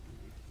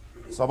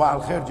صباح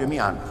الخير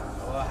جميعا.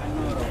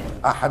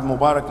 أحد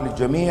مبارك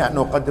للجميع.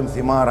 نقدم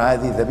ثمار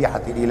هذه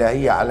الذبيحة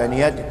الإلهية على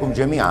نياتكم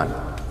جميعا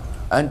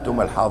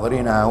أنتم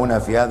الحاضرين هنا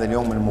في هذا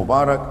اليوم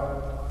المبارك،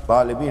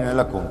 طالبين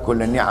لكم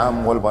كل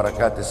النعم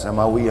والبركات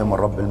السماوية من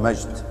رب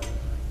المجد.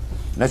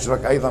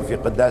 نشرك أيضا في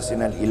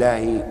قداسنا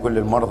الإلهي كل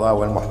المرضى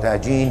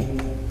والمحتاجين،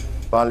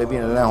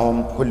 طالبين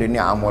لهم كل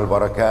النعم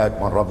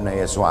والبركات من ربنا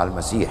يسوع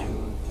المسيح.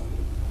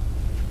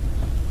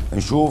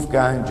 نشوف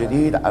كاهن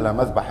جديد على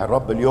مذبح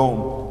الرب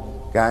اليوم،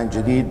 كاهن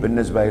جديد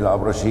بالنسبة إلى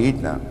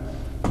أبرشيتنا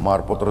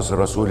مار بطرس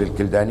الرسول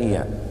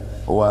الكلدانية،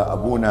 هو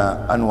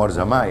أبونا أنور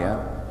زمايا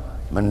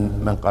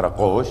من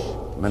قرقوش،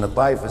 من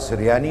الطائفة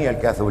السريانية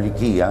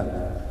الكاثوليكية.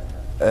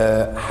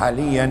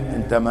 حاليا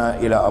انتمى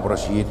إلى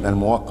أبرشيتنا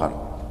الموقر.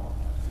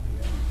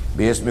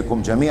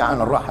 باسمكم جميعا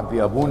نرحب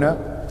بأبونا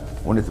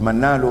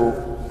ونتمنى له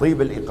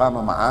طيب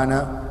الإقامة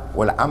معنا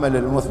والعمل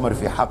المثمر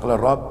في حقل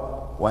الرب،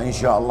 وإن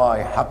شاء الله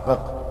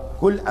يحقق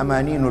كل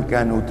أمانينه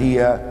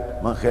الكهنوتية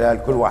من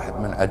خلال كل واحد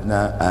من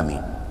عندنا.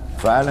 آمين.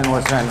 فأهلا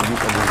وسهلا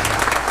بك أبونا.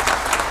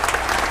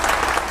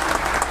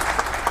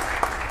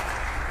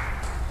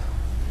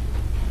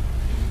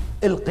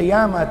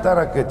 القيامة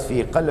تركت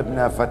في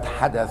قلبنا فتح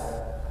حدث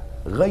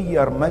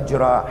غير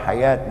مجرى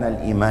حياتنا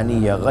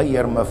الإيمانية،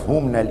 غير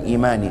مفهومنا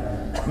الإيماني،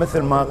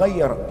 مثل ما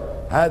غير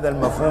هذا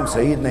المفهوم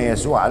سيدنا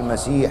يسوع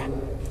المسيح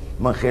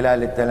من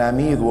خلال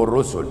التلاميذ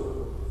والرسل.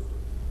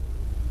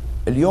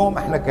 اليوم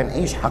احنا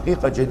كنعيش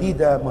حقيقة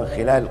جديدة من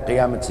خلال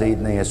قيامة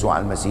سيدنا يسوع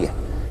المسيح،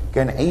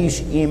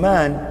 كنعيش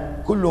إيمان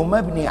كله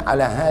مبني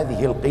على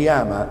هذه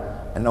القيامة،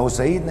 أنه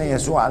سيدنا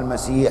يسوع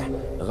المسيح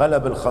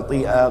غلب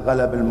الخطيئة،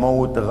 غلب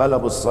الموت،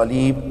 غلب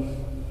الصليب،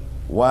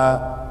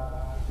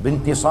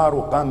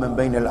 وبانتصاره قام من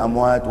بين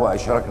الأموات،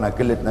 وأشركنا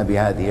كلتنا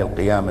بهذه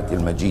القيامة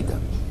المجيدة.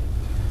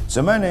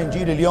 سمعنا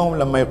إنجيل اليوم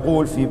لما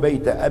يقول في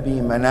بيت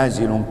أبي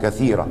منازل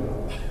كثيرة.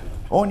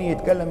 هون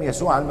يتكلم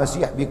يسوع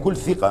المسيح بكل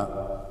ثقة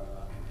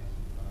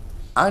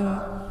عن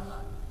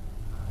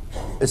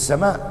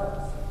السماء،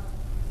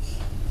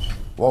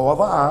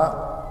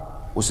 ووضعها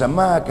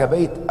وسماها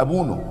كبيت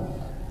أبونه.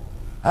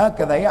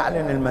 هكذا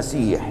يعلن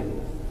المسيح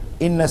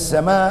إن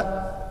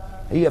السماء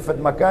هي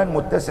فد مكان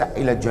متسع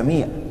إلى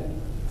الجميع،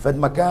 فد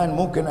مكان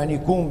ممكن أن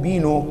يكون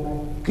بينه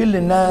كل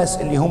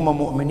الناس اللي هم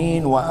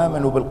مؤمنين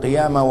وآمنوا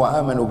بالقيامة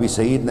وآمنوا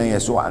بسيدنا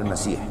يسوع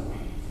المسيح.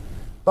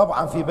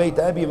 طبعا في بيت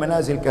أبي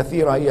منازل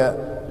كثيرة، هي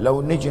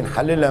لو نجي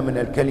نحللها من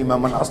الكلمة،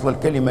 من أصل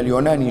الكلمة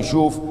اليوناني،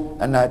 نشوف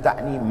أنها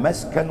تعني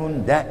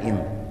مسكن دائم.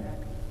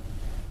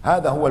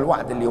 هذا هو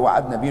الوعد اللي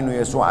وعدنا بينه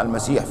يسوع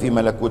المسيح في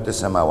ملكوت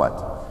السماوات.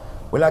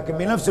 ولكن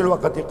بنفس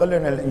الوقت يقول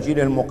لنا الإنجيل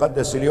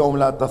المقدس اليوم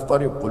لا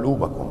تضطرب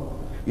قلوبكم.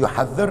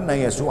 يحذرنا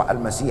يسوع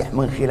المسيح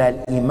من خلال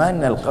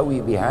إيماننا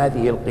القوي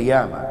بهذه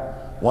القيامة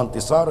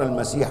وانتصار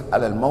المسيح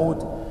على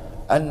الموت،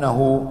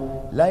 أنه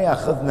لا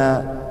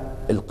يأخذنا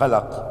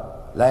القلق،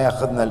 لا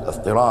يأخذنا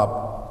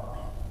الاضطراب،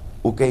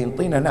 وكي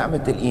ينطينا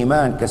نعمة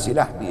الإيمان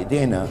كسلاح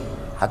بإيدينا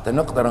حتى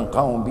نقدر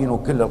نقاوم بينه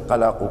كل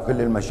القلق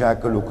وكل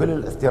المشاكل وكل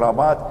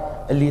الاضطرابات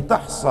اللي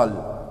تحصل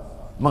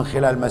من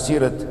خلال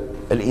مسيرة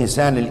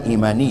الإنسان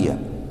الإيمانية،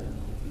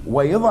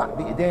 ويضع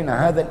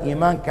بإيدينا هذا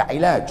الإيمان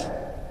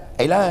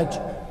علاج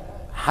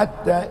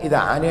حتى إذا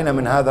عانينا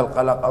من هذا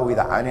القلق، أو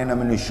إذا عانينا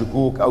من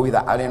الشكوك، أو إذا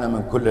عانينا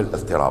من كل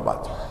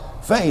الاضطرابات.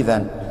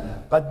 فإذا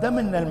قدم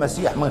لنا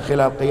المسيح من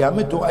خلال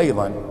قيامته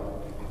أيضا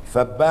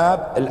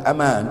فباب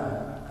الأمان،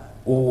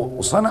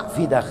 وصنع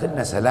في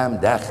داخلنا سلام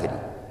داخلي.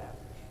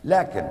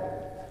 لكن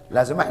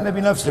لازم احنا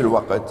بنفس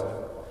الوقت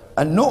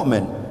أن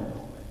نؤمن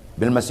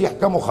بالمسيح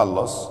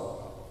كمخلص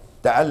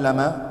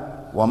تألم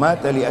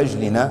ومات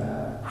لأجلنا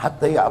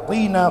حتى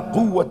يعطينا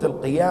قوة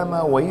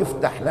القيامة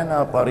ويفتح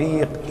لنا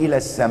طريق إلى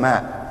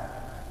السماء.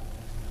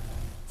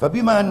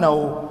 فبما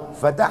أنه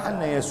فتح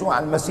لنا يسوع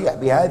المسيح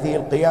بهذه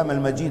القيامة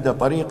المجيدة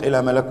طريق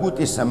إلى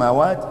ملكوت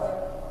السماوات،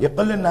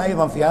 يقول لنا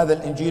أيضا في هذا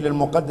الإنجيل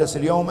المقدس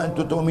اليوم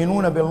أنتم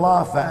تؤمنون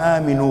بالله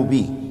فآمنوا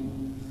بي.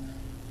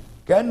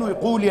 كأنه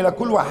يقول إلى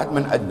كل واحد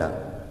من عندنا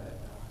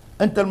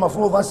أنت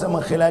المفروض هسه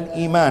من خلال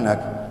إيمانك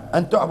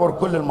أن تعبر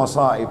كل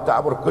المصائب،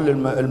 تعبر كل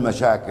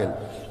المشاكل،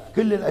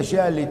 كل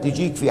الأشياء اللي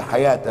تجيك في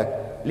حياتك،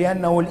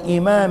 لأنه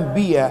الإيمان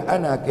بي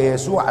أنا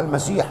كيسوع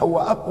المسيح هو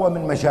أقوى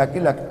من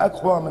مشاكلك،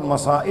 أقوى من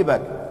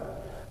مصائبك،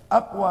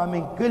 أقوى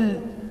من كل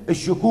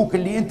الشكوك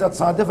اللي أنت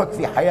تصادفك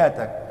في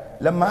حياتك.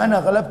 لما أنا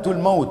غلبت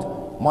الموت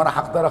ما راح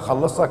أقدر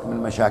أخلصك من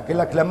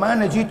مشاكلك. لما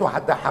أنا جيت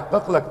حتى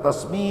أحقق لك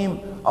تصميم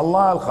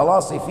الله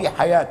الخلاصي في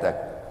حياتك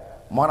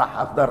ما راح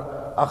أقدر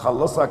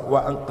أخلصك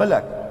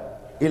وأنقلك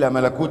إلى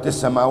ملكوت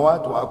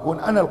السماوات وأكون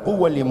أنا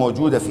القوة اللي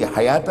موجودة في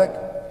حياتك.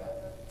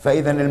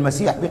 فإذا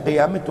المسيح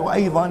بقيامته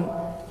أيضا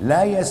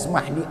لا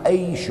يسمح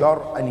لأي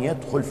شر أن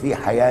يدخل في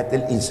حياة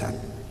الإنسان.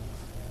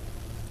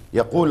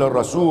 يقول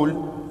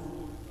الرسول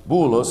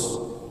بولس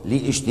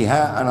لي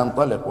اشتهاء أن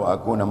أنطلق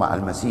وأكون مع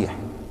المسيح.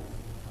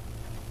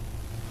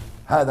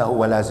 هذا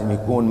هو لازم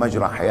يكون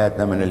مجرى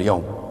حياتنا من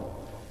اليوم.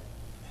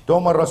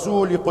 توما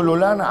الرسول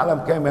يقول لا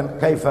نعلم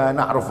كيف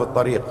نعرف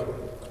الطريق.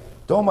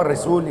 توما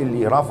الرسول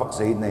اللي رافق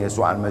سيدنا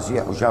يسوع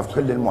المسيح وشاف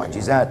كل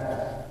المعجزات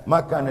ما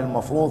كان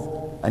المفروض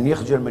أن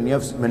يخجل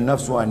من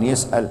نفسه أن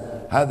يسأل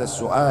هذا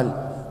السؤال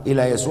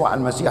إلى يسوع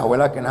المسيح،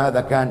 ولكن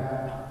هذا كان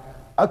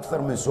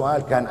أكثر من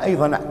سؤال، كان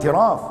أيضا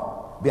اعتراف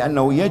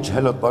بأنه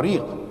يجهل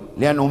الطريق،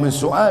 لأنه من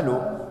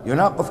سؤاله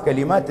يناقض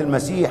كلمات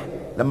المسيح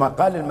لما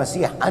قال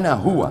المسيح أنا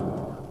هو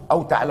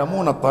أو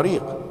تعلمون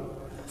الطريق.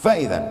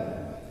 فإذا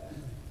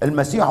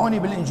المسيح هنا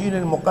بالإنجيل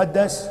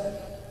المقدس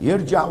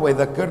يرجع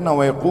ويذكرنا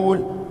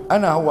ويقول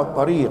أنا هو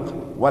الطريق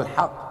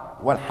والحق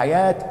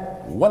والحياة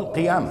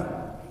والقيامة.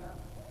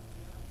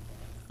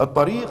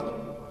 الطريق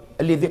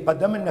الذي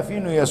قدم لنا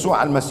فيه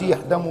يسوع المسيح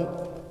دمه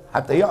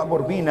حتى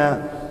يعبر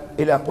بنا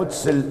إلى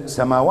قدس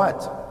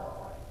السماوات.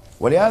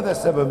 ولهذا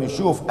السبب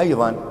نشوف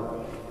أيضا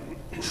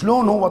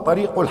شلون هو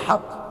طريق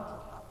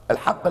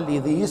الحق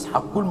الذي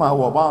يسحق كل ما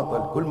هو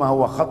باطل، كل ما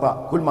هو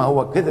خطأ، كل ما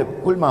هو كذب،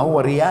 كل ما هو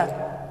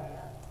رياء،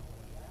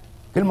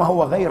 كل ما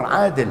هو غير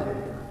عادل،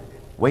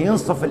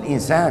 وينصف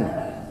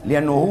الإنسان،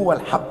 لأنه هو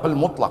الحق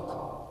المطلق،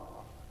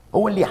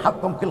 هو اللي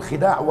يحطم كل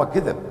خداع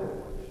وكذب،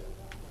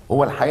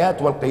 هو الحياة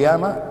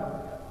والقيامة.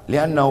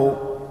 لأنه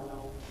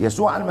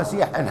يسوع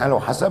المسيح إحنا لو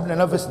حسبنا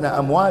نفسنا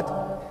أموات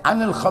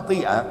عن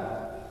الخطيئة،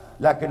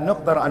 لكن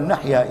نقدر أن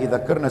نحيا إذا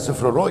ذكرنا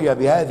سفر الرؤيا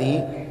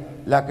بهذه،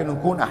 لكن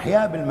نكون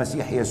أحياء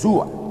بالمسيح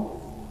يسوع.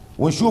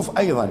 ونشوف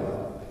أيضا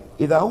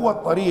إذا هو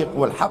الطريق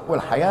والحق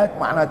والحياة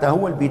معناته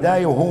هو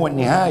البداية وهو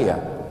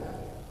النهاية،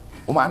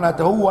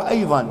 ومعناته هو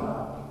أيضا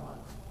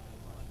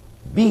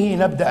به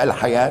نبدأ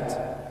الحياة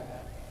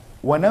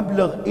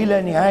ونبلغ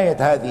إلى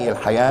نهاية هذه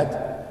الحياة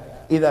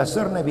إذا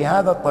سرنا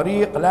بهذا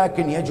الطريق.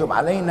 لكن يجب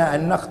علينا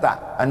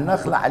أن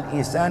نخلع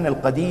الإنسان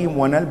القديم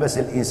ونلبس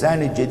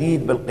الإنسان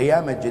الجديد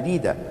بالقيامة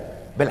الجديدة،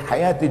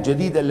 بالحياة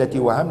الجديدة التي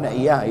وهبنا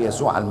إياها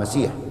يسوع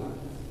المسيح.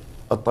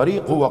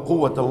 الطريق هو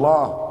قوة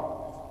الله،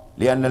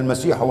 لأن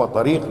المسيح هو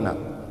طريقنا.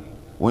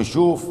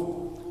 ونشوف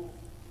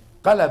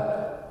قلب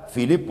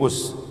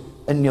فيلبس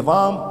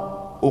النظام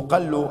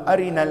وقال له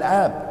أرنا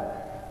الآب.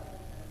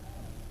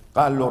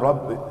 قال له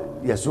رب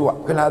يسوع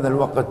كل هذا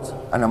الوقت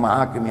أنا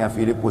معاكم يا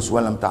فيلبس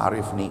ولم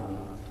تعرفني.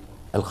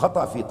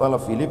 الخطأ في طلب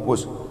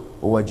فيلبس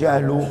هو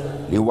جهله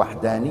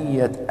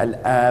لوحدانية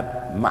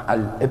الآب مع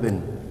الابن،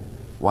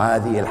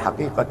 وهذه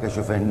الحقيقة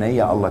كشف لنا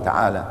هي الله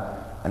تعالى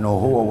أنه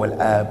هو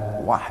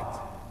والآب واحد.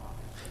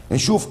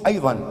 نشوف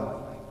أيضا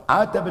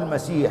عاتب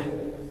المسيح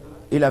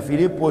إلى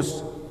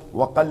فيلبس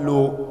وقال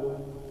له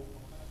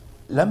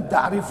لم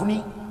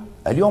تعرفني.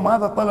 اليوم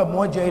هذا الطلب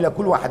موجه إلى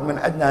كل واحد من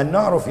عندنا، أن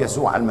نعرف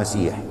يسوع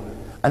المسيح،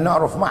 أن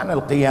نعرف معنى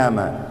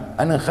القيامة،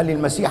 أن نخلي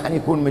المسيح أن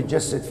يكون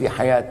متجسد في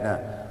حياتنا،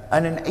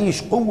 أن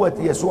نعيش قوة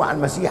يسوع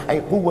المسيح،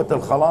 أي قوة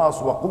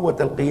الخلاص وقوة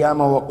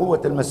القيامة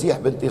وقوة المسيح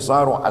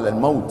بانتصاره على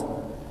الموت.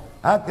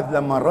 هكذا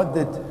لما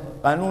نردد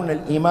قانون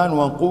الإيمان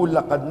ونقول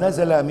لقد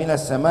نزل من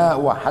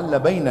السماء وحل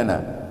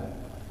بيننا،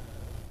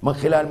 من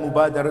خلال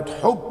مبادرة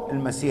حب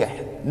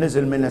المسيح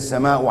نزل من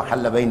السماء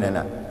وحل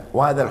بيننا،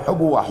 وهذا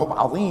الحب هو حب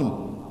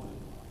عظيم.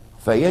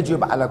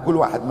 فيجب على كل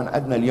واحد من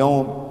عندنا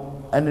اليوم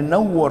أن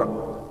ننور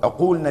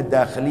عقولنا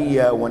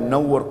الداخلية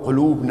وننور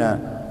قلوبنا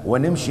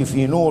ونمشي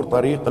في نور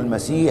طريق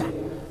المسيح،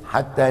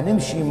 حتى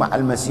نمشي مع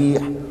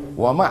المسيح،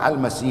 ومع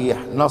المسيح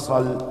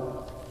نصل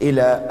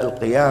إلى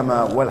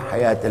القيامة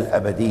والحياة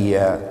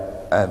الأبدية.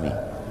 آمين.